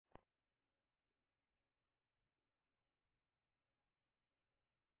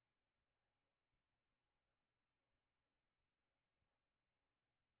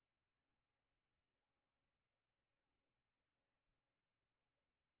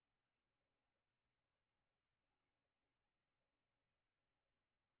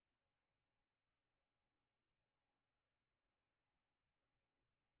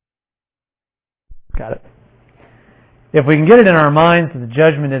got it. If we can get it in our minds that the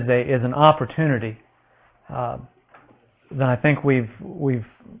judgment is an opportunity, then I think we've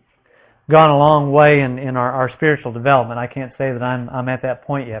gone a long way in our spiritual development. I can't say that I'm at that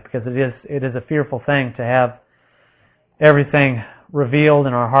point yet, because it is a fearful thing to have everything revealed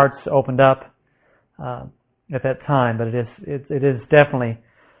and our hearts opened up at that time. But it is definitely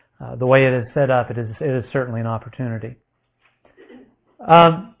the way it is set up. It is certainly an opportunity.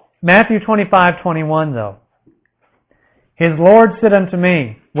 Matthew 25:21 though. His Lord said unto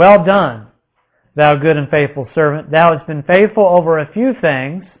me, Well done, thou good and faithful servant. Thou hast been faithful over a few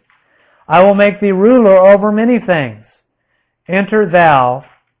things. I will make thee ruler over many things. Enter thou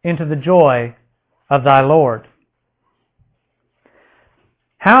into the joy of thy Lord.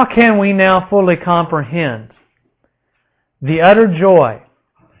 How can we now fully comprehend the utter joy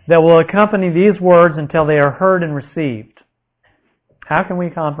that will accompany these words until they are heard and received? How can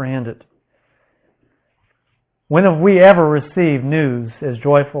we comprehend it? When have we ever received news as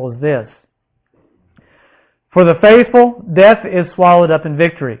joyful as this? For the faithful, death is swallowed up in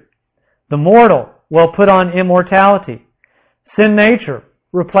victory. The mortal will put on immortality. Sin nature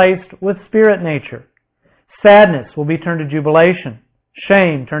replaced with spirit nature. Sadness will be turned to jubilation.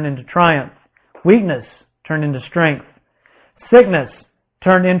 Shame turned into triumph. Weakness turned into strength. Sickness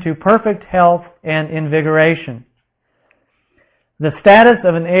turned into perfect health and invigoration. The status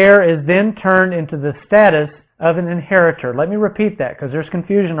of an heir is then turned into the status of an inheritor. Let me repeat that, because there's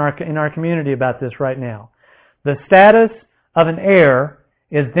confusion in our community about this right now. The status of an heir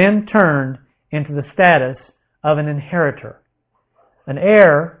is then turned into the status of an inheritor. An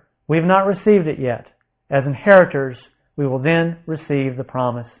heir, we've not received it yet. As inheritors, we will then receive the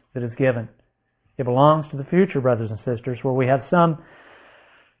promise that is given. It belongs to the future, brothers and sisters, where we have some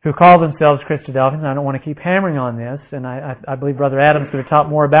who call themselves Christadelphians. I don't want to keep hammering on this, and I believe Brother Adams could have taught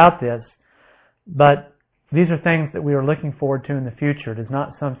more about this. But these are things that we are looking forward to in the future. It is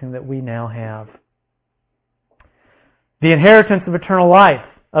not something that we now have. The inheritance of eternal life,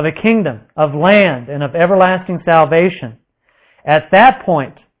 of a kingdom, of land, and of everlasting salvation. At that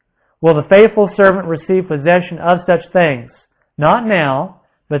point, will the faithful servant receive possession of such things? Not now,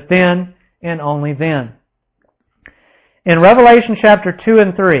 but then and only then. In Revelation chapter 2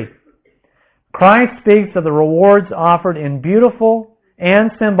 and 3, Christ speaks of the rewards offered in beautiful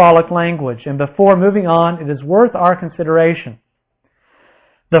and symbolic language. And before moving on, it is worth our consideration.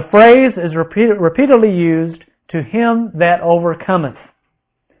 The phrase is repeatedly used, to him that overcometh,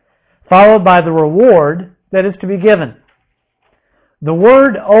 followed by the reward that is to be given. The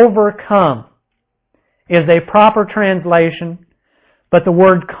word overcome is a proper translation, but the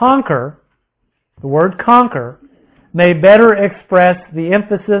word conquer may better express the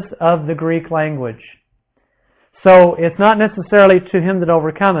emphasis of the Greek language. So it's not necessarily to him that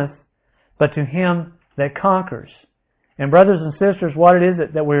overcometh, but to him that conquers. And brothers and sisters, what it is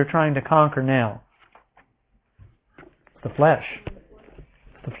that we're trying to conquer now? It's the flesh.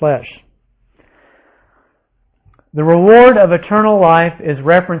 It's the flesh. The reward of eternal life is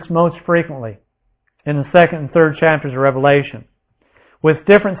referenced most frequently in the 2nd and 3rd chapters of Revelation, with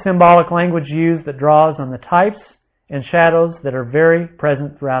different symbolic language used that draws on the types and shadows that are very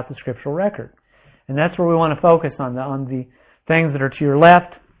present throughout the scriptural record. And that's where we want to focus on the things that are to your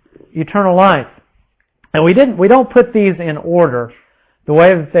left, eternal life. And we don't put these in order the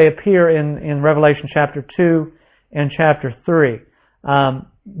way that they appear in Revelation chapter 2 and chapter 3.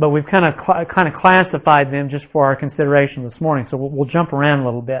 But we've kind of classified them just for our consideration this morning. So we'll jump around a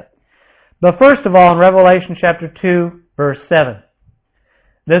little bit. But first of all, in Revelation chapter 2, verse 7,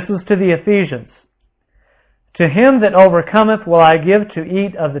 this is to the Ephesians. To him that overcometh will I give to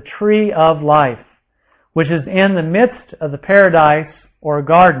eat of the tree of life, which is in the midst of the paradise or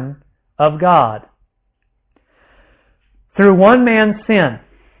garden of God. Through one man's sin,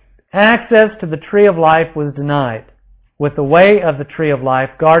 access to the tree of life was denied, with the way of the tree of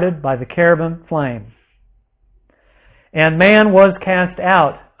life guarded by the cherubim flame. And man was cast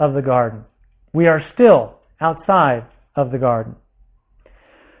out of the garden. We are still outside of the garden.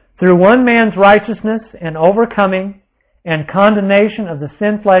 Through one man's righteousness and overcoming and condemnation of the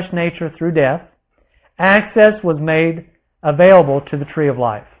sin-flesh nature through death, access was made available to the tree of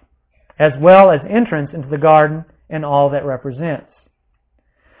life, as well as entrance into the garden and all that represents.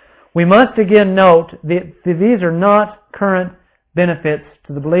 We must again note that these are not current benefits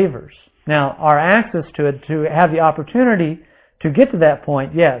to the believers. Now, our access to it, to have the opportunity to get to that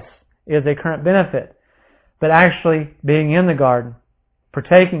point, yes, is a current benefit. But actually being in the garden,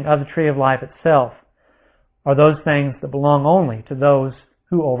 partaking of the tree of life itself, are those things that belong only to those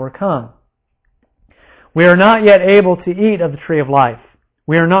who overcome. We are not yet able to eat of the tree of life.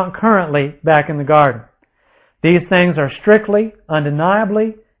 We are not currently back in the garden. These things are strictly,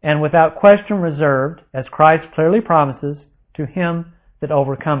 undeniably, and without question reserved, as Christ clearly promises, to him that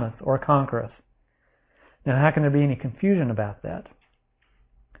overcometh or conquereth. Now, how can there be any confusion about that?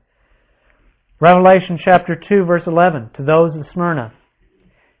 Revelation chapter 2, verse 11, to those of Smyrna.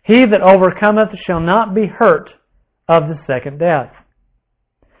 He that overcometh shall not be hurt of the second death.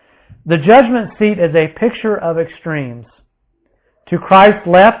 The judgment seat is a picture of extremes. To Christ's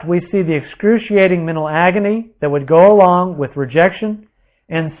left, we see the excruciating mental agony that would go along with rejection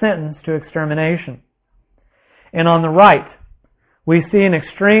and sentence to extermination. And on the right, we see an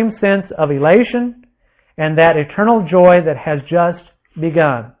extreme sense of elation and that eternal joy that has just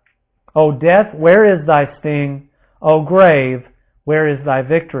begun. O death, where is thy sting? O grave, where is thy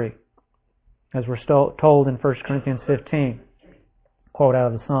victory? As we're told in 1 Corinthians 15, quote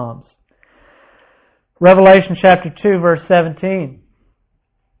out of the Psalms. Revelation chapter 2, verse 17.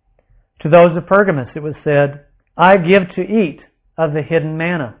 To those of Pergamos it was said, I give to eat of the hidden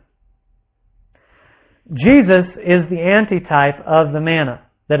manna. Jesus is the antitype of the manna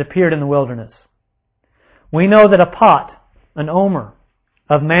that appeared in the wilderness. We know that a pot, an omer,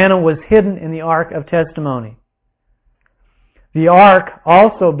 of manna was hidden in the Ark of Testimony. The Ark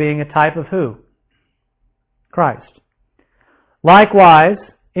also being a type of who? Christ. Likewise,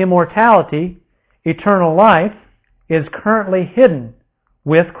 immortality, eternal life, is currently hidden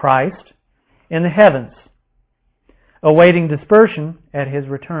with Christ in the heavens, awaiting dispersion at his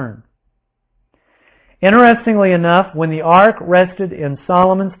return. Interestingly enough, when the ark rested in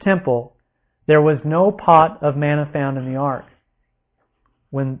Solomon's temple, there was no pot of manna found in the ark.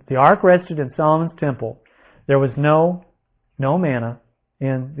 When the ark rested in Solomon's temple, there was no manna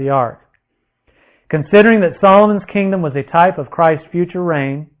in the ark. Considering that Solomon's kingdom was a type of Christ's future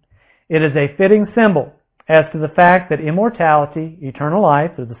reign, it is a fitting symbol as to the fact that immortality, eternal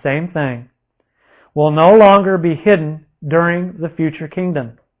life, is the same thing, will no longer be hidden during the future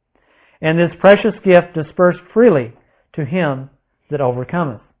kingdom, and this precious gift dispersed freely to him that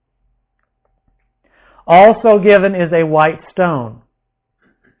overcometh. Also given is a white stone.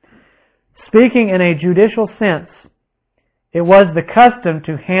 Speaking in a judicial sense, it was the custom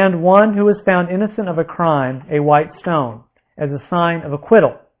to hand one who was found innocent of a crime a white stone as a sign of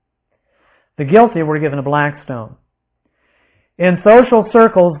acquittal. The guilty were given a black stone. In social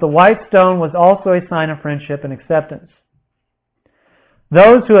circles, the white stone was also a sign of friendship and acceptance.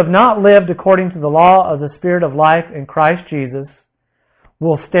 Those who have not lived according to the law of the Spirit of life in Christ Jesus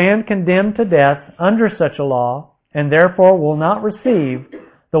will stand condemned to death under such a law and therefore will not receive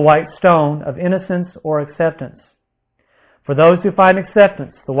the white stone of innocence or acceptance. For those who find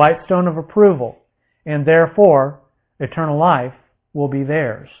acceptance, the white stone of approval, and therefore eternal life will be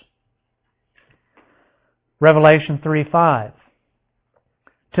theirs. Revelation 3:5.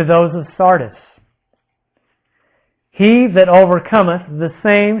 To those of Sardis, he that overcometh, the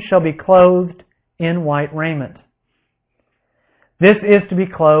same shall be clothed in white raiment. This is to be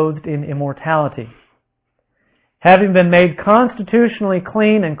clothed in immortality. Having been made constitutionally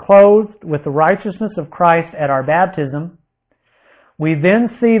clean and clothed with the righteousness of Christ at our baptism, we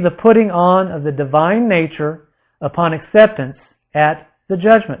then see the putting on of the divine nature upon acceptance at the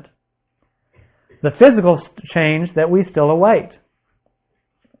judgment. The physical change that we still await.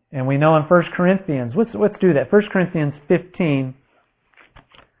 And we know in 1 Corinthians, let's do that. 1 Corinthians 15,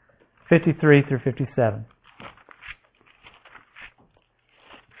 53 through 57.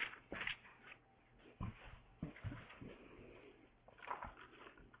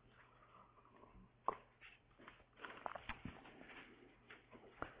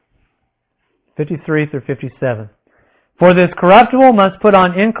 For this corruptible must put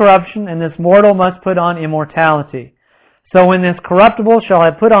on incorruption, and this mortal must put on immortality. So when this corruptible shall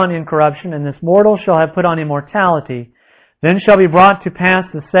have put on incorruption, and this mortal shall have put on immortality, then shall be brought to pass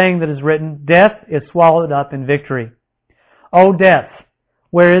the saying that is written, Death is swallowed up in victory. O death,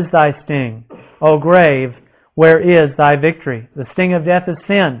 where is thy sting? O grave, where is thy victory? The sting of death is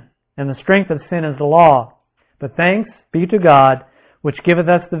sin, and the strength of sin is the law. But thanks be to God, which giveth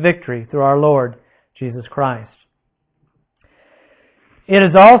us the victory through our Lord Jesus Christ. It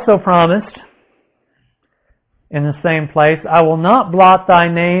is also promised in the same place, I will not blot thy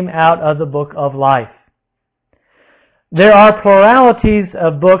name out of the book of life. There are pluralities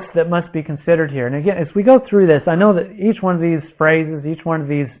of books that must be considered here. And again, as we go through this, I know that each one of these phrases, each one of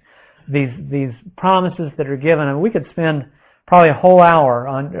these promises that are given, and we could spend probably a whole hour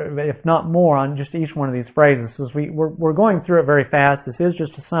on, if not more, on just each one of these phrases. Because we're going through it very fast. This is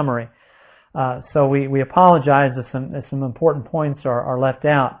just a summary. So we apologize if some important points are left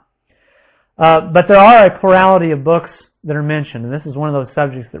out. But there are a plurality of books that are mentioned, and this is one of those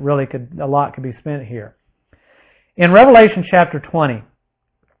subjects that really a lot could be spent here. In Revelation chapter 20,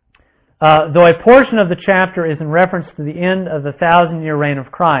 though a portion of the chapter is in reference to the end of the 1,000-year reign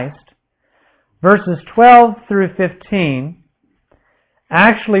of Christ, verses 12 through 15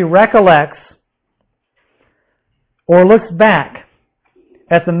 actually recollects or looks back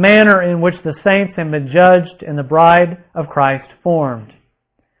at the manner in which the saints have been judged and the bride of Christ formed,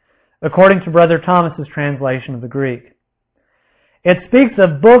 according to Brother Thomas's translation of the Greek. It speaks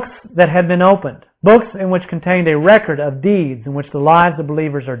of books that had been opened, books in which contained a record of deeds in which the lives of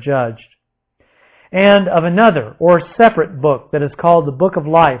believers are judged, and of another or separate book that is called the Book of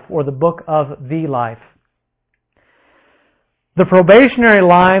Life or the Book of the Life. The probationary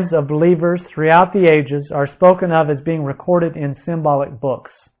lives of believers throughout the ages are spoken of as being recorded in symbolic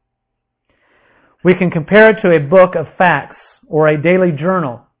books. We can compare it to a book of facts or a daily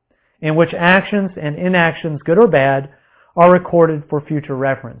journal in which actions and inactions, good or bad, are recorded for future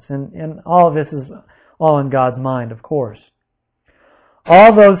reference. And all of this is all in God's mind, of course.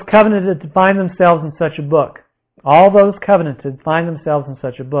 All those covenanted find themselves in such a book. All those covenanted find themselves in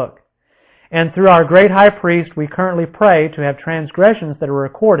such a book. And through our great high priest, we currently pray to have transgressions that are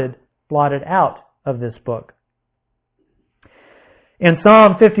recorded blotted out of this book. In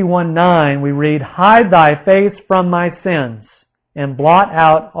Psalm 51:9, we read, "Hide thy face from my sins, and blot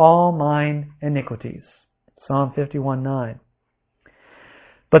out all mine iniquities." Psalm 51:9.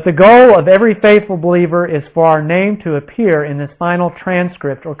 But the goal of every faithful believer is for our name to appear in this final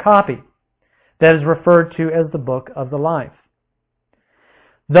transcript or copy that is referred to as the Book of the Life.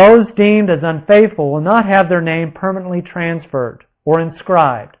 Those deemed as unfaithful will not have their name permanently transferred or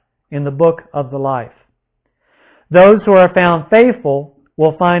inscribed in the Book of the Life. Those who are found faithful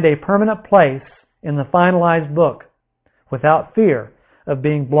will find a permanent place in the finalized book without fear of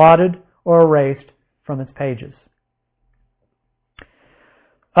being blotted or erased from its pages.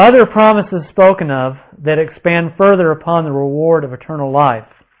 Other promises spoken of that expand further upon the reward of eternal life.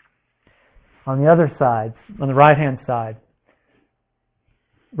 On the other side, on the right-hand side,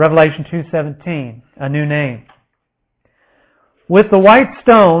 Revelation 2:17, a new name. With the white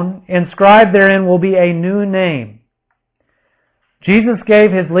stone inscribed therein will be a new name. Jesus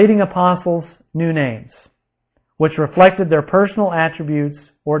gave His leading apostles new names, which reflected their personal attributes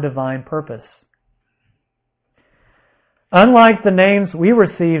or divine purpose. Unlike the names we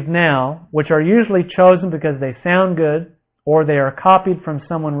receive now, which are usually chosen because they sound good or they are copied from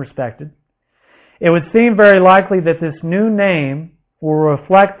someone respected, it would seem very likely that this new name will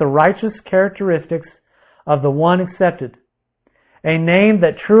reflect the righteous characteristics of the one accepted, a name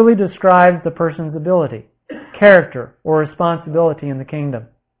that truly describes the person's ability, character, or responsibility in the kingdom.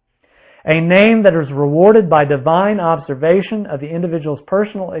 A name that is rewarded by divine observation of the individual's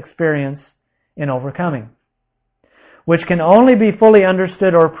personal experience in overcoming, which can only be fully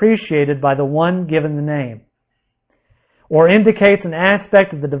understood or appreciated by the one given the name, or indicates an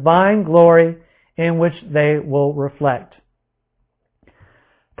aspect of the divine glory in which they will reflect.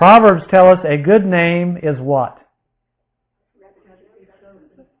 Proverbs tell us a good name is what?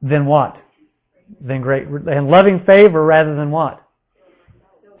 Then what? Then great, and loving favor rather than what?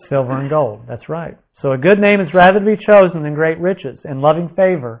 Silver and gold. That's right. So a good name is rather to be chosen than great riches, and loving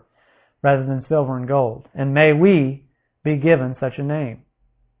favor rather than silver and gold. And may we be given such a name.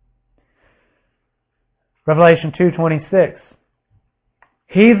 Revelation 2:26.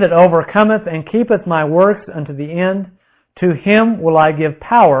 He that overcometh and keepeth my works unto the end, to him will I give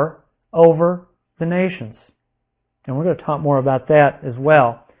power over the nations. And we're going to talk more about that as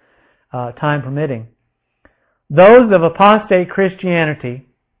well, time permitting. Those of apostate Christianity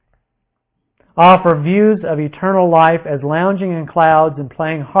offer views of eternal life as lounging in clouds and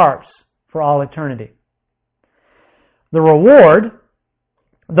playing harps for all eternity. The reward,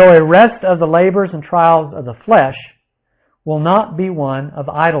 though a rest of the labors and trials of the flesh, will not be one of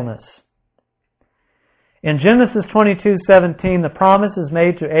idleness. In Genesis 22:17, the promise is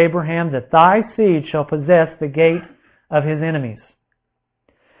made to Abraham that thy seed shall possess the gate of his enemies.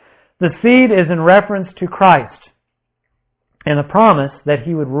 The seed is in reference to Christ and the promise that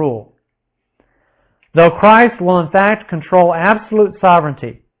he would rule. Though Christ will in fact control absolute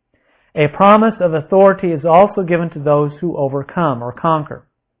sovereignty, a promise of authority is also given to those who overcome or conquer.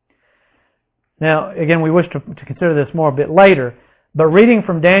 Now, again, we wish to consider this more a bit later, but reading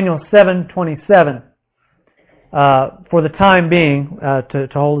from Daniel 7:27, for the time being, to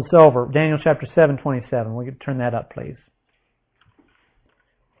hold us over, Daniel chapter 7:27. We could turn that up, please.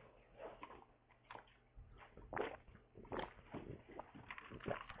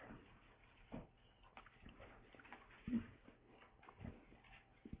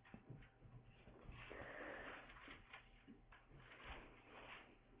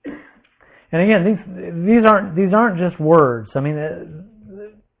 And again, these aren't just words. I mean,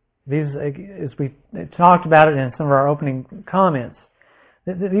 these, as we talked about it in some of our opening comments,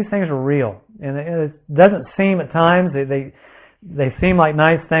 these things are real, and it doesn't seem at times they seem like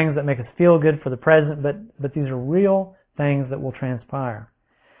nice things that make us feel good for the present, but these are real things that will transpire.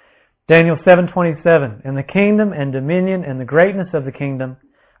 Daniel 7:27, and the kingdom and dominion and the greatness of the kingdom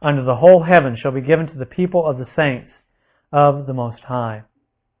under the whole heaven shall be given to the people of the saints of the Most High.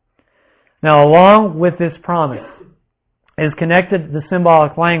 Now, along with this promise is connected the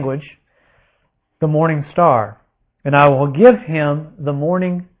symbolic language, the morning star. And I will give him the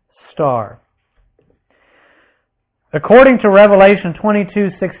morning star. According to Revelation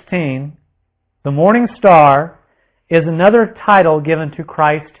 22:16, the morning star is another title given to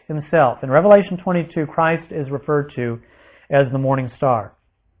Christ himself. In Revelation 22, Christ is referred to as the morning star.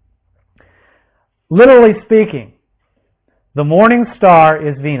 Literally speaking, the morning star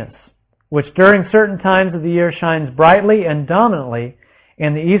is Venus, which during certain times of the year shines brightly and dominantly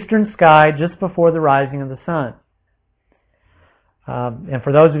in the eastern sky just before the rising of the sun. And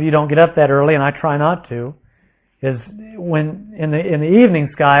for those of you who don't get up that early, and I try not to, is when in the evening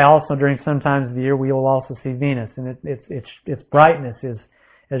sky, also during some times of the year, we will also see Venus, and its brightness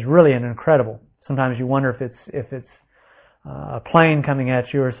is really incredible. Sometimes you wonder if it's a plane coming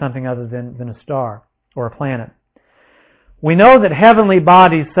at you or something other than a star or a planet. We know that heavenly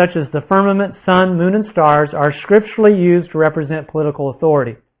bodies such as the firmament, sun, moon, and stars are scripturally used to represent political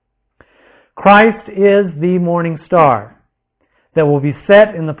authority. Christ is the morning star that will be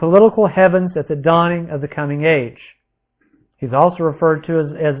set in the political heavens at the dawning of the coming age. He's also referred to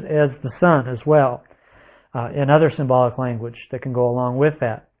as the sun as well, in other symbolic language that can go along with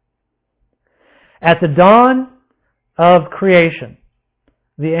that. At the dawn of creation,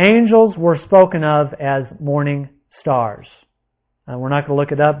 the angels were spoken of as morning stars. We're not going to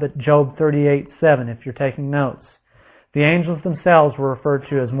look it up, but Job 38:7, if you're taking notes. The angels themselves were referred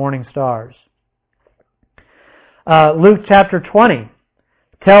to as morning stars. Luke chapter 20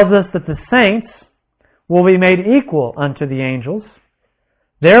 tells us that the saints will be made equal unto the angels.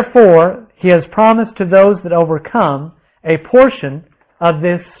 Therefore, he has promised to those that overcome a portion of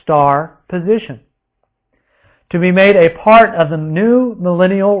this star position, to be made a part of the new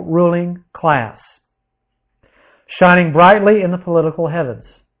millennial ruling class, shining brightly in the political heavens.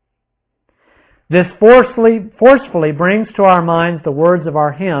 This forcefully brings to our minds the words of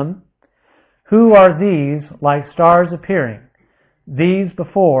our hymn, "Who are these like stars appearing, these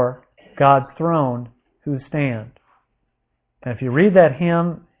before God's throne who stand?" And if you read that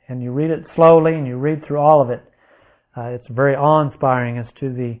hymn, and you read it slowly, and you read through all of it, it's very awe-inspiring as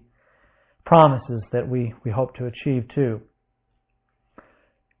to the promises that we hope to achieve too.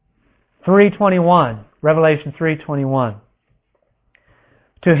 3:21, Revelation 3:21.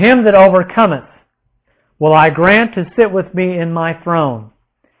 To him that overcometh will I grant to sit with me in my throne,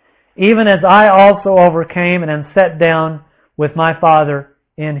 even as I also overcame and am set down with my Father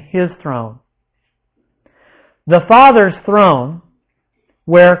in his throne. The Father's throne,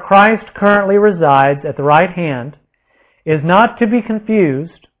 where Christ currently resides at the right hand, is not to be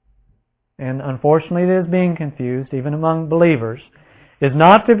confused, and unfortunately it is being confused even among believers, is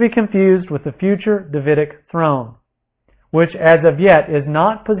not to be confused with the future Davidic throne, which as of yet is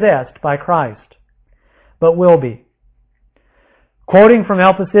not possessed by Christ, but will be. Quoting from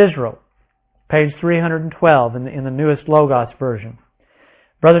Elpis Israel, page 312 in the newest Logos version,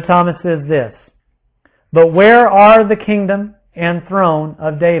 Brother Thomas says this, "But where are the kingdom and throne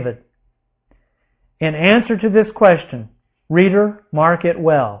of David? In answer to this question, reader, mark it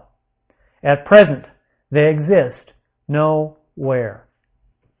well. At present, they exist nowhere."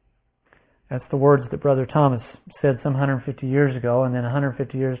 That's the words that Brother Thomas said some 150 years ago, and then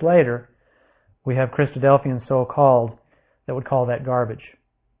 150 years later, we have Christadelphians so-called that would call that garbage.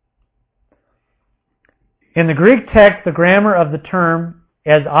 In the Greek text, the grammar of the term,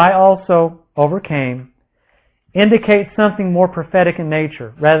 "as I also overcame," indicates something more prophetic in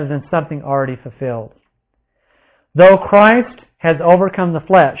nature rather than something already fulfilled. Though Christ has overcome the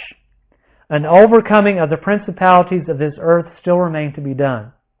flesh, an overcoming of the principalities of this earth still remain to be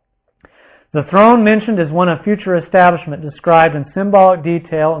done. The throne mentioned is one of future establishment described in symbolic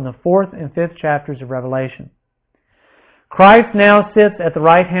detail in the 4th and 5th chapters of Revelation. Christ now sits at the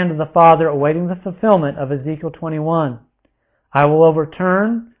right hand of the Father awaiting the fulfillment of Ezekiel 21. I will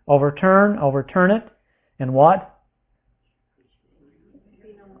overturn it, and what?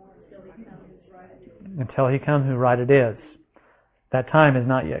 Until he come who right it is. That time has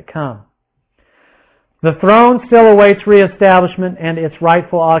not yet come. The throne still awaits reestablishment and its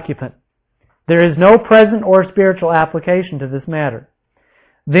rightful occupant. There is no present or spiritual application to this matter.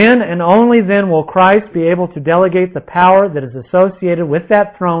 Then and only then will Christ be able to delegate the power that is associated with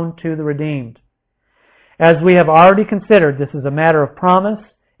that throne to the redeemed. As we have already considered, this is a matter of promise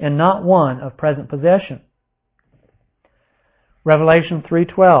and not one of present possession. Revelation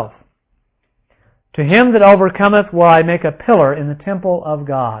 3:12. To him that overcometh will I make a pillar in the temple of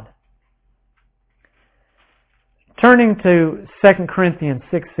God. Turning to 2 Corinthians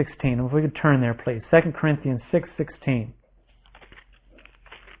 6:16. If we could turn there, please. 2 Corinthians 6:16.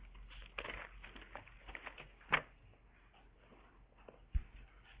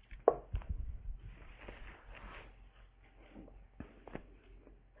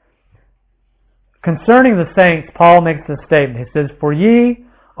 Concerning the saints, Paul makes this statement. He says, For ye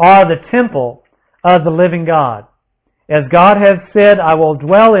are the temple of the living God. As God hath said, I will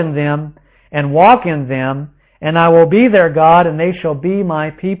dwell in them and walk in them, and I will be their God, and they shall be my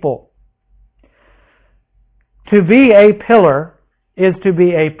people. To be a pillar is to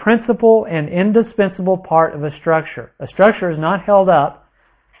be a principal and indispensable part of a structure. A structure is not held up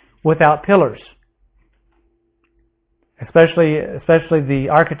without pillars. Especially the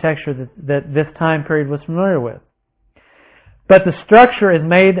architecture that this time period was familiar with. But the structure is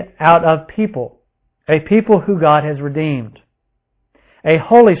made out of people, a people who God has redeemed. A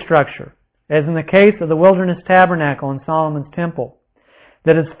holy structure, as in the case of the wilderness tabernacle in Solomon's temple,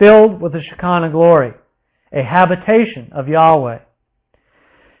 that is filled with the Shekinah glory, a habitation of Yahweh.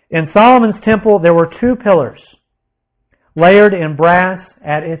 In Solomon's temple there were 2 pillars, layered in brass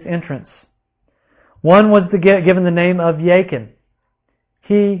at its entrance. One was given the name of Yakin.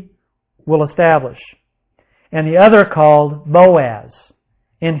 He will establish. And the other called Boaz.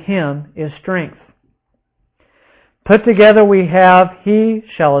 In him is strength. Put together we have, he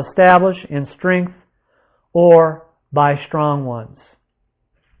shall establish in strength or by strong ones.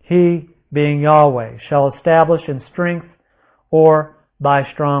 He, being Yahweh, shall establish in strength or by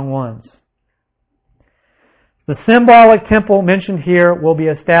strong ones. The symbolic temple mentioned here will be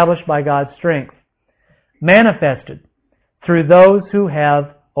established by God's strength, manifested through those who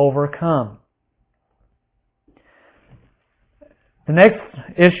have overcome. The next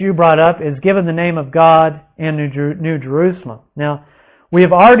issue brought up is given the name of God in New Jerusalem. Now, we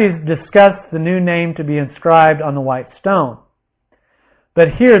have already discussed the new name to be inscribed on the white stone.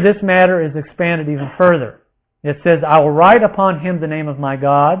 But here this matter is expanded even further. It says, I will write upon him the name of my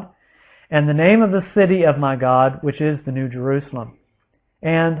God and the name of the city of my God, which is the New Jerusalem,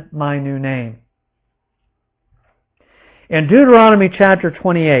 and my new name. In Deuteronomy chapter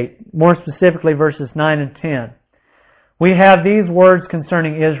 28, more specifically verses 9 and 10, we have these words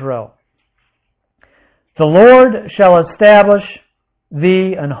concerning Israel. The Lord shall establish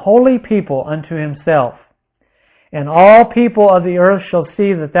thee an holy people unto himself, and all people of the earth shall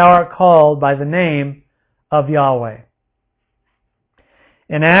see that thou art called by the name of Yahweh.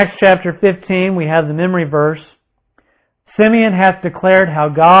 In Acts chapter 15, we have the memory verse, Simeon hath declared how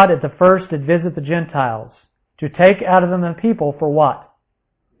God at the first did visit the Gentiles, to take out of them a people for what?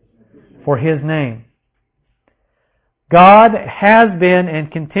 For his name. God has been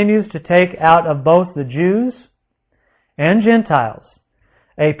and continues to take out of both the Jews and Gentiles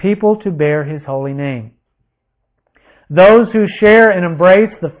a people to bear his holy name. Those who share and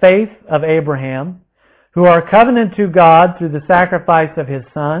embrace the faith of Abraham, who are covenanted to God through the sacrifice of his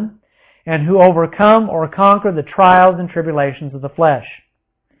Son, and who overcome or conquer the trials and tribulations of the flesh.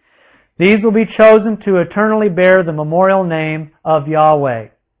 These will be chosen to eternally bear the memorial name of Yahweh,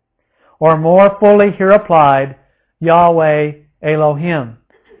 or more fully here applied, Yahweh Elohim,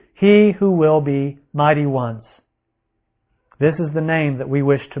 he who will be mighty ones. This is the name that we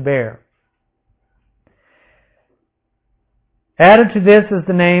wish to bear. Added to this is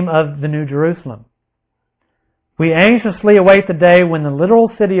the name of the New Jerusalem. We anxiously await the day when the literal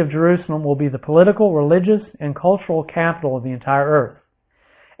city of Jerusalem will be the political, religious, and cultural capital of the entire earth,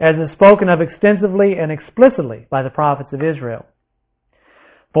 as is spoken of extensively and explicitly by the prophets of Israel.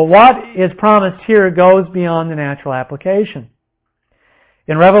 But what is promised here goes beyond the natural application.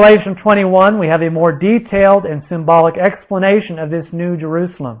 In Revelation 21, we have a more detailed and symbolic explanation of this New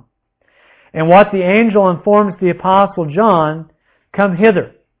Jerusalem. And what the angel informs the Apostle John, come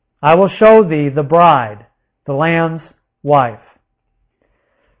hither, I will show thee the bride, the Lamb's wife.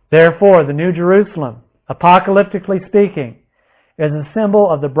 Therefore, the New Jerusalem, apocalyptically speaking, is a symbol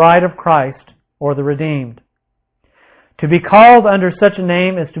of the bride of Christ, or the redeemed. To be called under such a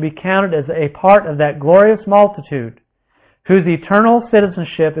name is to be counted as a part of that glorious multitude whose eternal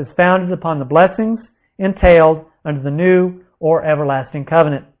citizenship is founded upon the blessings entailed under the new or everlasting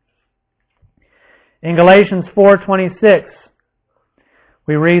covenant. In Galatians 4:26,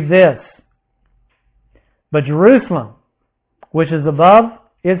 we read this, But Jerusalem, which is above,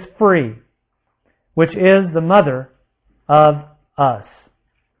 is free, which is the mother of us.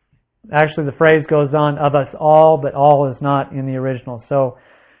 Actually, the phrase goes on, of us all, but all is not in the original. So,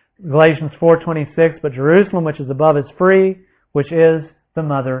 Galatians 4:26, but Jerusalem, which is above, is free, which is the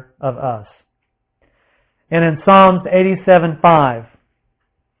mother of us. And in Psalms 87:5,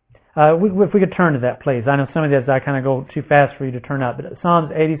 if we could turn to that, please. I know some of these I kind of go too fast for you to turn up, but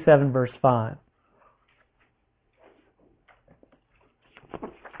Psalms 87, verse 5.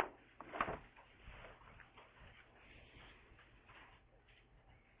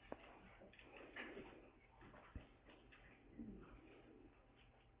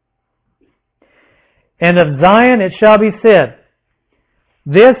 And of Zion it shall be said,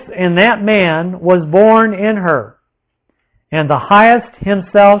 this and that man was born in her, and the highest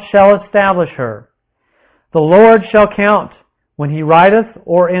himself shall establish her. The Lord shall count when he writeth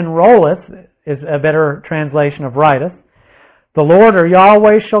or enrolleth, is a better translation of writeth. The Lord or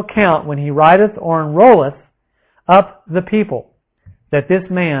Yahweh shall count when he writeth or enrolleth up the people, that this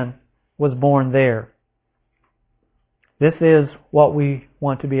man was born there. This is what we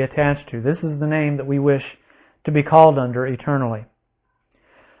want to be attached to. This is the name that we wish to be called under eternally.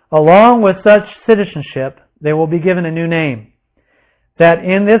 Along with such citizenship, they will be given a new name. That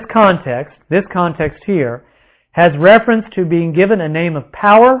in this context here, has reference to being given a name of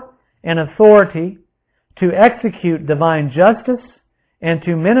power and authority to execute divine justice and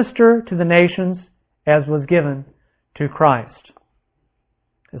to minister to the nations as was given to Christ.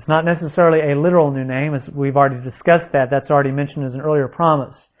 It's not necessarily a literal new name, as we've already discussed that. That's already mentioned as an earlier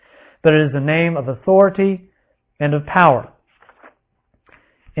promise. But it is a name of authority and of power.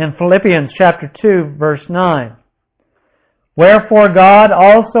 In Philippians chapter 2, verse 9, wherefore God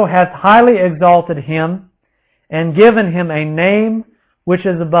also hath highly exalted him and given him a name which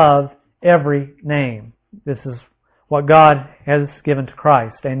is above every name. This is what God has given to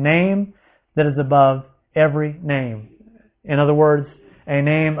Christ, a name that is above every name. In other words, a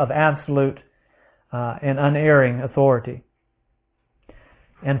name of absolute and unerring authority.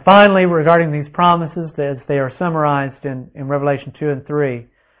 And finally, regarding these promises, as they are summarized in Revelation 2 and 3,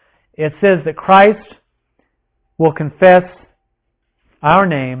 it says that Christ will confess our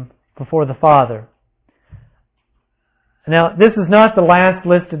name before the Father. Now, this is not the last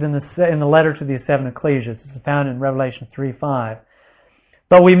listed in the letter to the seven ecclesias. It's found in Revelation 3:5.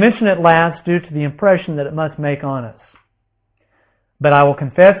 But we mention it last due to the impression that it must make on us. But I will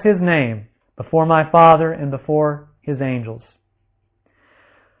confess his name before my Father and before his angels.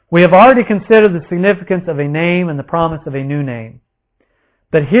 We have already considered the significance of a name and the promise of a new name.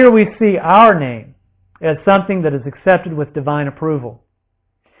 But here we see our name as something that is accepted with divine approval.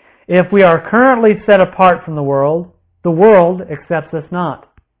 If we are currently set apart from the world accepts us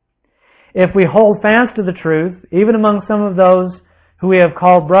not. If we hold fast to the truth, even among some of those who we have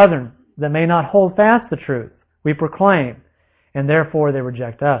called brethren that may not hold fast the truth, we proclaim, and therefore they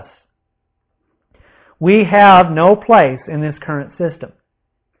reject us. We have no place in this current system.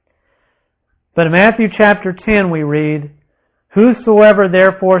 But in Matthew chapter 10 we read, whosoever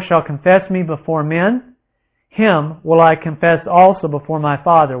therefore shall confess me before men, him will I confess also before my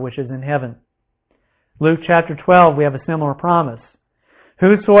Father which is in heaven. Luke chapter 12 we have a similar promise.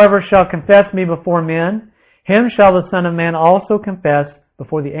 Whosoever shall confess me before men, him shall the Son of Man also confess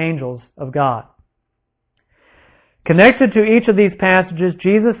before the angels of God. Connected to each of these passages,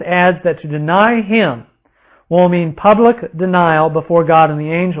 Jesus adds that to deny him will mean public denial before God and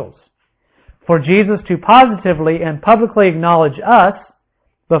the angels. For Jesus to positively and publicly acknowledge us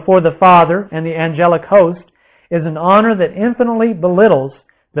before the Father and the angelic host is an honor that infinitely belittles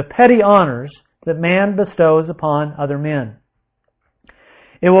the petty honors that man bestows upon other men.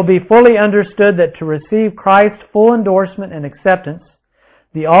 It will be fully understood that to receive Christ's full endorsement and acceptance,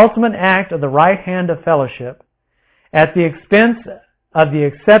 the ultimate act of the right hand of fellowship, at the expense of the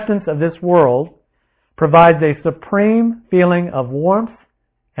acceptance of this world, provides a supreme feeling of warmth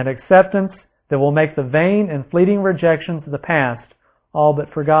and acceptance that will make the vain and fleeting rejections of the past all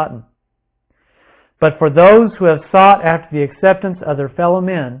but forgotten. But for those who have sought after the acceptance of their fellow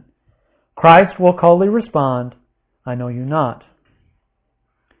men, Christ will coldly respond, I know you not.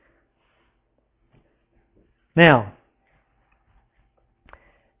 Now,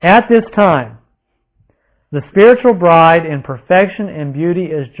 at this time, the spiritual bride in perfection and beauty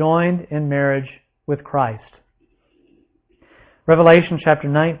is joined in marriage with Christ. Revelation chapter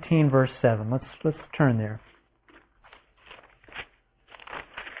 19, verse 7. Let's turn there.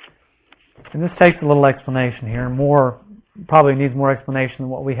 And this takes a little explanation here. Probably needs more explanation than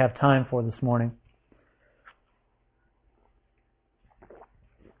what we have time for this morning.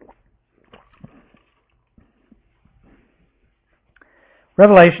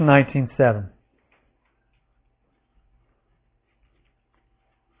 Revelation 19:7.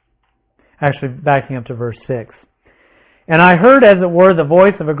 Actually, backing up to verse 6. And I heard as it were the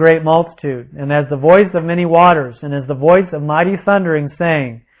voice of a great multitude, and as the voice of many waters, and as the voice of mighty thundering,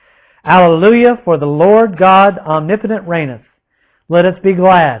 saying, Alleluia, for the Lord God omnipotent reigneth. Let us be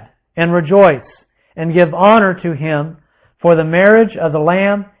glad, and rejoice, and give honor to Him, for the marriage of the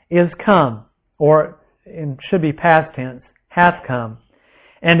Lamb is come, or it should be past tense, hath come,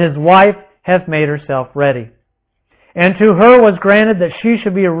 and His wife hath made herself ready. And to her was granted that she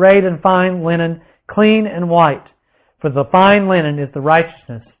should be arrayed in fine linen, clean and white, for the fine linen is the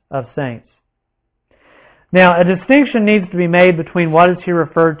righteousness of saints. Now, a distinction needs to be made between what is here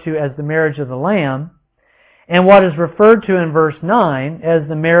referred to as the marriage of the Lamb and what is referred to in verse 9 as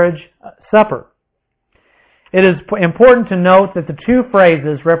the marriage supper. It is important to note that the two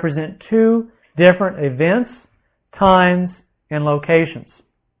phrases represent two different events, times, and locations.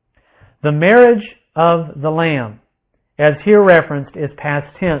 The marriage of the Lamb, as here referenced, is past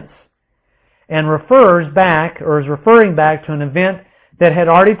tense and refers back, or is referring back to an event that had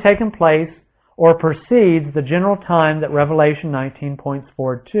already taken place or precedes the general time that Revelation 19 points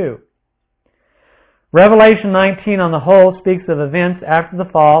forward to. Revelation 19 on the whole speaks of events after the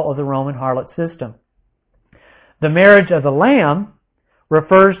fall of the Roman harlot system. The marriage of the Lamb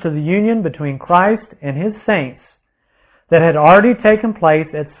refers to the union between Christ and His saints that had already taken place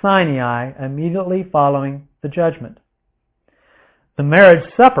at Sinai immediately following the judgment. The marriage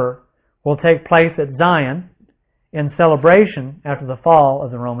supper will take place at Zion in celebration after the fall of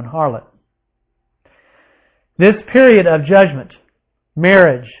the Roman harlot. This period of judgment,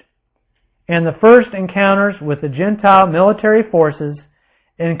 marriage, and the first encounters with the Gentile military forces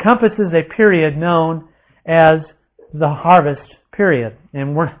encompasses a period known as the harvest period.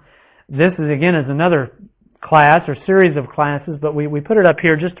 And this is again is another class or series of classes, but we put it up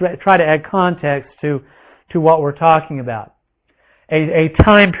here just to try to add context to what we're talking about. A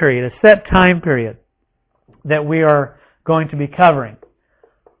time period, a set time period that we are going to be covering.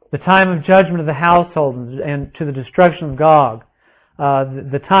 The time of judgment of the household and to the destruction of Gog.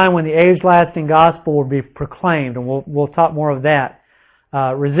 The time when the age-lasting gospel will be proclaimed, and we'll talk more of that.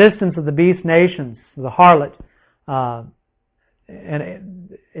 Resistance of the beast nations, the harlot,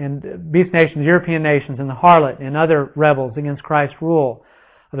 and beast nations, European nations, and the harlot, and other rebels against Christ's rule.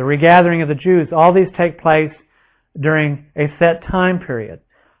 The regathering of the Jews, all these take place during a set time period.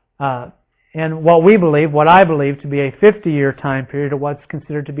 And what I believe to be a 50-year time period, or what's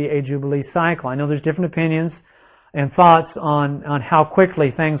considered to be a Jubilee cycle. I know there's different opinions and thoughts on how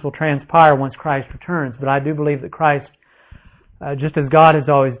quickly things will transpire once Christ returns, but I do believe that Christ, just as God has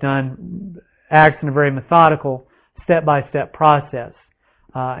always done, acts in a very methodical, step-by-step process.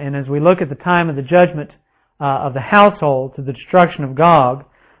 And as we look at the time of the judgment of the household to the destruction of Gog,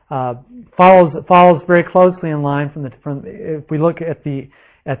 follows very closely in line from if we look at the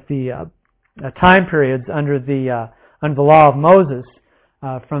time periods under the law of Moses,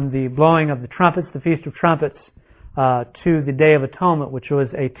 from the blowing of the trumpets, the Feast of Trumpets, to the Day of Atonement, which was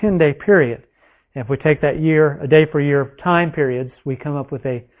a 10-day period. And if we take that year, a day for year of time periods, we come up with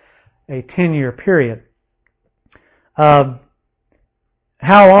a 10-year period. How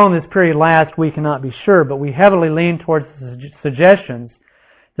long this period lasts, we cannot be sure, but we heavily lean towards the suggestions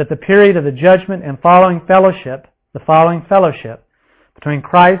that the period of the judgment and following fellowship between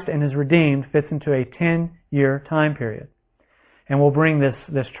Christ and His redeemed fits into a 10-year time period. And we'll bring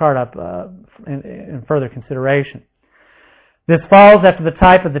this chart up in further consideration. This falls after the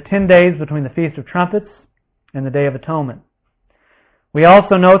type of the 10 days between the Feast of Trumpets and the Day of Atonement. We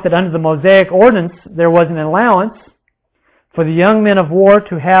also note that under the Mosaic ordinance, there was an allowance for the young men of war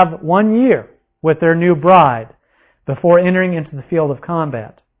to have 1 year with their new bride before entering into the field of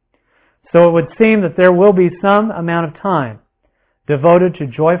combat. So it would seem that there will be some amount of time devoted to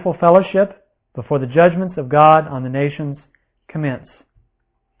joyful fellowship before the judgments of God on the nations commence.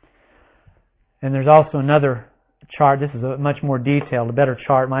 And there's also another chart. This is a much more detailed, a better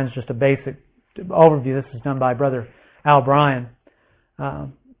chart. Mine's just a basic overview. This is done by Brother Al Bryan,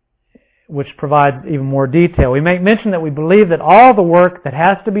 which provides even more detail. We make mention that we believe that all the work that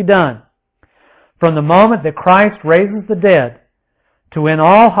has to be done from the moment that Christ raises the dead to when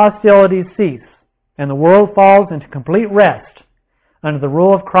all hostilities cease and the world falls into complete rest under the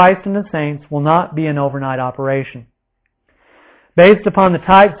rule of Christ and the saints will not be an overnight operation. Based upon the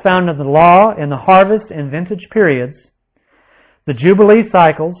types found in the law in the harvest and vintage periods, the Jubilee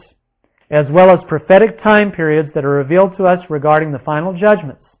cycles, as well as prophetic time periods that are revealed to us regarding the final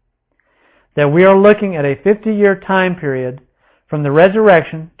judgments, that we are looking at a 50-year time period from the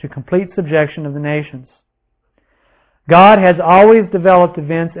resurrection to complete subjection of the nations. God has always developed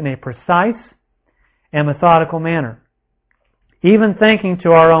events in a precise and methodical manner, even thinking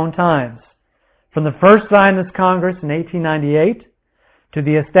to our own times. From the first Zionist Congress in 1898 to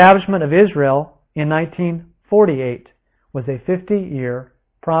the establishment of Israel in 1948 was a 50-year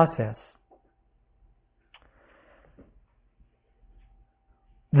process.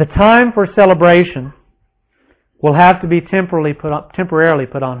 The time for celebration will have to be temporarily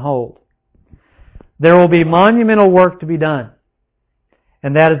put on hold. There will be monumental work to be done,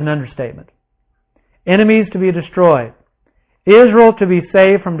 and that is an understatement. Enemies to be destroyed, Israel to be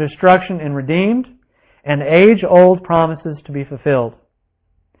saved from destruction and redeemed, and age-old promises to be fulfilled.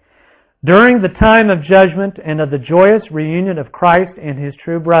 During the time of judgment and of the joyous reunion of Christ and His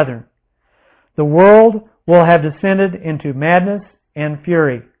true brethren, the world will have descended into madness and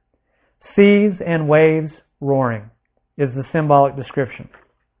fury. Seas and waves roaring is the symbolic description.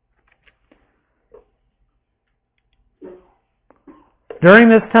 During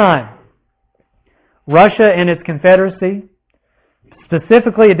this time, Russia and its confederacy,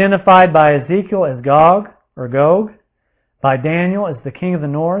 specifically identified by Ezekiel as Gog or Gog, by Daniel as the king of the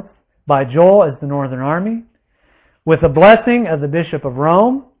north, by Joel as the northern army, with the blessing of the Bishop of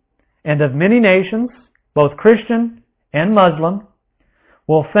Rome and of many nations, both Christian and Muslim,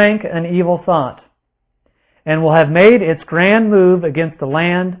 will think an evil thought and will have made its grand move against the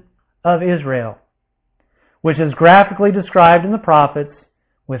land of Israel, which is graphically described in the prophets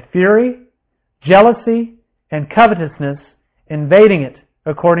with fury, jealousy, and covetousness invading it,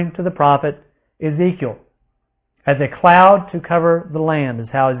 according to the prophet Ezekiel. As a cloud to cover the land is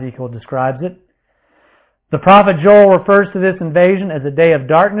how Ezekiel describes it. The prophet Joel refers to this invasion as a day of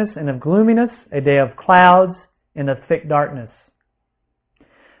darkness and of gloominess, a day of clouds and of thick darkness.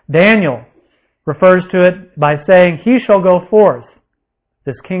 Daniel refers to it by saying, "He shall go forth,"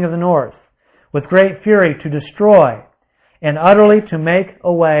 this king of the north, "with great fury to destroy and utterly to make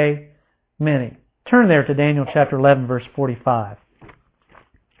away many." Turn there to Daniel chapter 11, verse 45.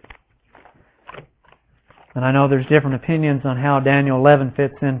 And I know there's different opinions on how Daniel 11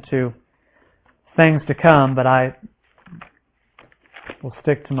 fits into things to come, but I will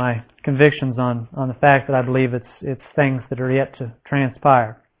stick to my convictions on the fact that I believe it's things that are yet to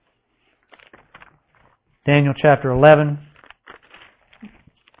transpire. Daniel chapter 11,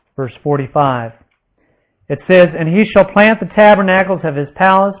 verse 45. It says, "And he shall plant the tabernacles of his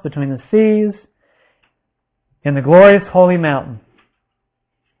palace between the seas in the glorious holy mountain,"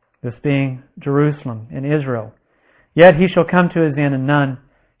 this being Jerusalem in Israel. "Yet he shall come to his end, and none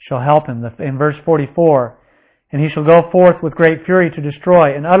shall help him." In verse 44, "And he shall go forth with great fury to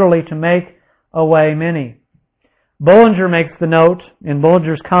destroy, and utterly to make away many." Bullinger makes the note in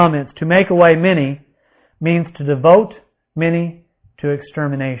Bullinger's comments, to make away many means to devote many to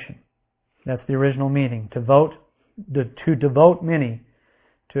extermination. That's the original meaning, to devote many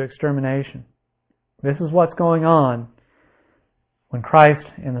to extermination. This is what's going on when Christ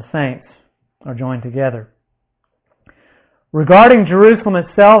and the saints are joined together. Regarding Jerusalem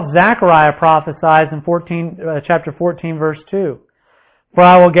itself, Zechariah prophesies in chapter 14, verse 2. "For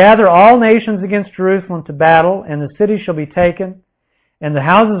I will gather all nations against Jerusalem to battle, and the city shall be taken, and the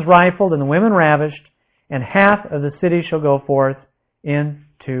houses rifled, and the women ravished, and half of the city shall go forth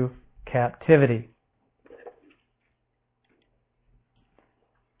into captivity."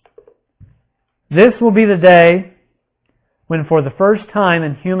 This will be the day when, for the first time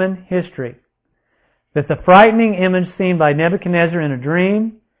in human history, that the frightening image seen by Nebuchadnezzar in a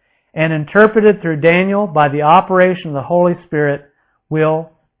dream and interpreted through Daniel by the operation of the Holy Spirit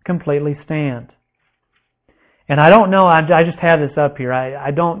will completely stand. And I don't know, I just have this up here.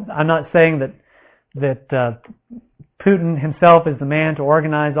 I'm not saying that Putin himself is the man to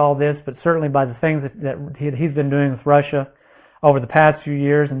organize all this, but certainly by the things that he's been doing with Russia over the past few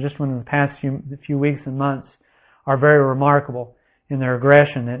years and just within the past few weeks and months are very remarkable in their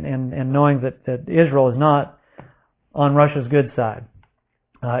aggression and knowing that Israel is not on Russia's good side,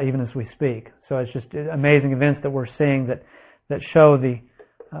 even as we speak. So it's just amazing events that we're seeing that show the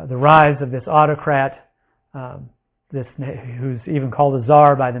rise of this autocrat, who's even called a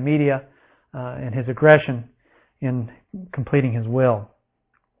czar by the media, and his aggression in completing his will.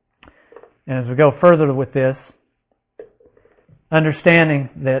 And as we go further with this, understanding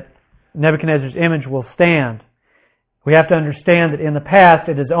that Nebuchadnezzar's image will stand, we have to understand that in the past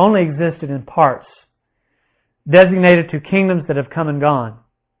it has only existed in parts, designated to kingdoms that have come and gone.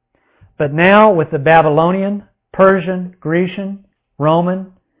 But now with the Babylonian, Persian, Grecian,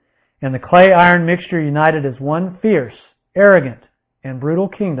 Roman, and the clay-iron mixture united as one fierce, arrogant, and brutal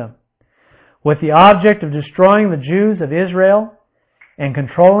kingdom, with the object of destroying the Jews of Israel and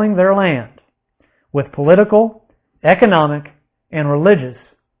controlling their land, with political economic, and religious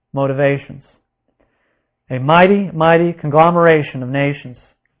motivations. A mighty, mighty conglomeration of nations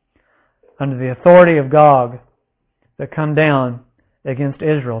under the authority of Gog that come down against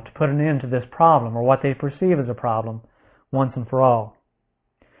Israel to put an end to this problem, or what they perceive as a problem, once and for all.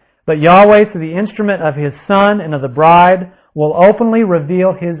 But Yahweh, through the instrument of His Son and of the bride, will openly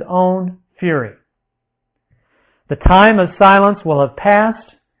reveal His own fury. The time of silence will have passed,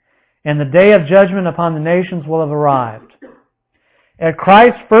 and the day of judgment upon the nations will have arrived. At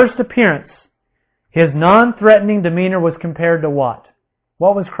Christ's first appearance, His non-threatening demeanor was compared to what?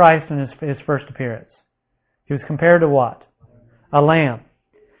 What was Christ in His first appearance? He was compared to what? A lamb.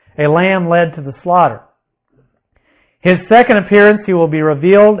 A lamb led to the slaughter. His second appearance, He will be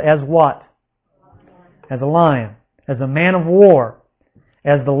revealed as what? As a lion, as a man of war,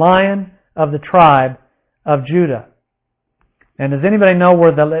 as the Lion of the tribe of Judah. And does anybody know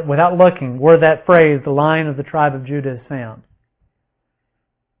without looking, where that phrase, the Lion of the tribe of Judah, is found?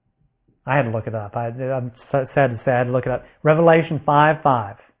 I had to look it up. I'm sad to say I had to look it up. Revelation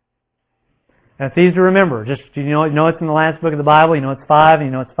 5:5. And it's easy to remember. Just you know it's in the last book of the Bible. You know it's 5, and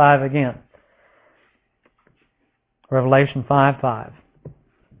you know it's 5 again. Revelation 5:5.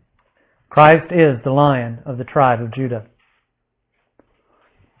 Christ is the Lion of the tribe of Judah.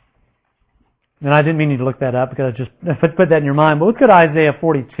 And I didn't mean you to look that up because I just put that in your mind. But let's go to Isaiah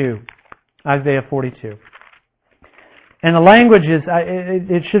 42. Isaiah 42. And the language is,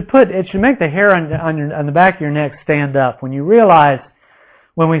 it should make the hair on the back of your neck stand up. When you realize,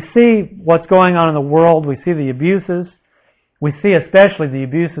 when we see what's going on in the world, we see the abuses. We see especially the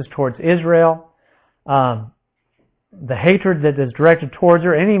abuses towards Israel. The hatred that is directed towards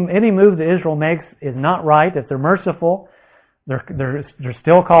her. Any move that Israel makes is not right. If they're merciful, they're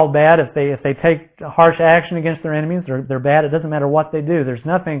still called bad. If they take harsh action against their enemies, they're bad. It doesn't matter what they do. There's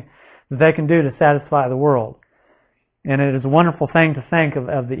nothing that they can do to satisfy the world. And it is a wonderful thing to think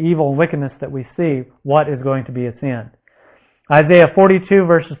of the evil and wickedness that we see, what is going to be its end. Isaiah 42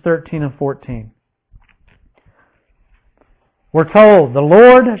 verses 13 and 14. We're told, the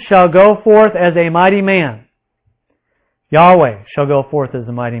Lord shall go forth as a mighty man. Yahweh shall go forth as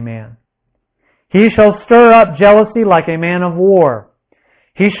a mighty man. He shall stir up jealousy like a man of war.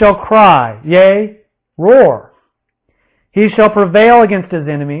 He shall cry, yea, roar. He shall prevail against his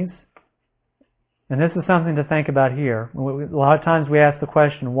enemies. And this is something to think about here. A lot of times we ask the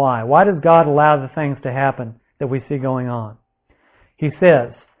question, why? Why does God allow the things to happen that we see going on? He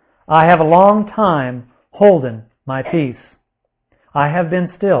says, I have a long time holden my peace. I have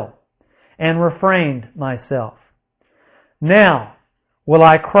been still and refrained myself. Now will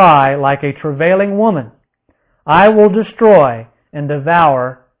I cry like a travailing woman. I will destroy and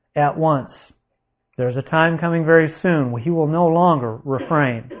devour at once. There's a time coming very soon where He will no longer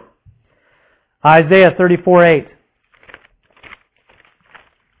refrain. Isaiah 34:8.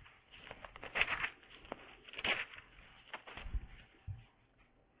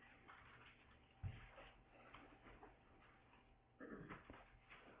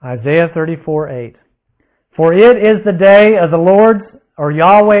 Isaiah 34:8. For it is the day of the Lord's or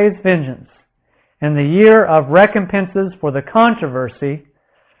Yahweh's vengeance, and the year of recompenses for the controversy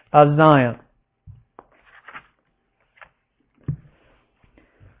of Zion.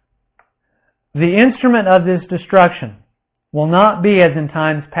 The instrument of this destruction will not be, as in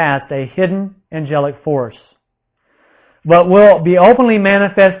times past, a hidden angelic force, but will be openly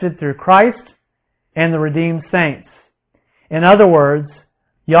manifested through Christ and the redeemed saints. In other words,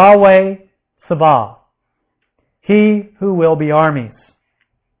 Yahweh Sabaoth, He who will be armies.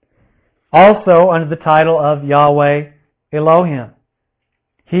 Also under the title of Yahweh Elohim,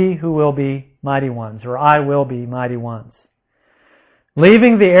 He who will be mighty ones, or I will be mighty ones.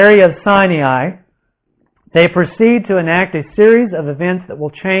 Leaving the area of Sinai, they proceed to enact a series of events that will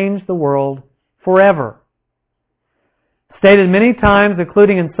change the world forever. Stated many times,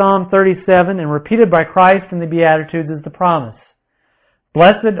 including in Psalm 37, and repeated by Christ in the Beatitudes, is the promise.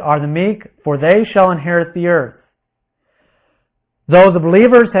 Blessed are the meek, for they shall inherit the earth. Though the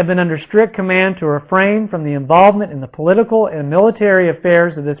believers have been under strict command to refrain from the involvement in the political and military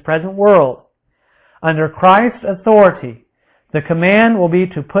affairs of this present world, under Christ's authority, the command will be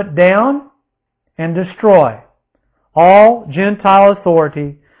to put down and destroy all Gentile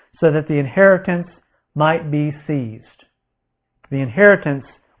authority so that the inheritance might be seized. The inheritance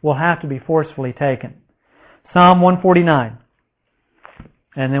will have to be forcefully taken. Psalm 149.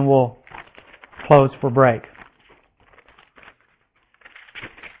 And then we'll close for break.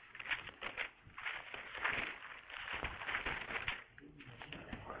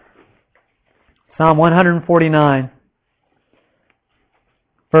 Psalm 149.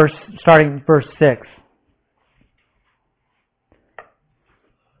 Starting verse 6.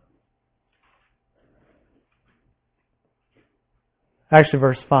 Actually,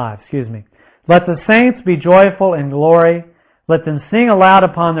 verse 5, excuse me. Let the saints be joyful in glory. Let them sing aloud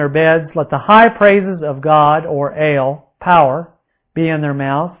upon their beds. Let the high praises of God, or ale, power, be in their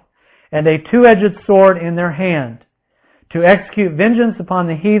mouth, and a two-edged sword in their hand, to execute vengeance upon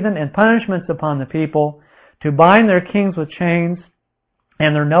the heathen and punishments upon the people, to bind their kings with chains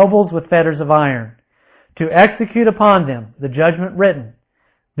and their nobles with fetters of iron, to execute upon them the judgment written.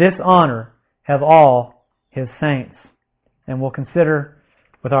 This honor have all His saints. And we'll consider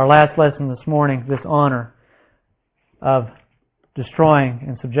with our last lesson this morning this honor of destroying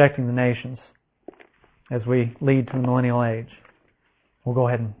and subjecting the nations as we lead to the millennial age. We'll go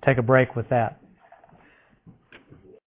ahead and take a break with that.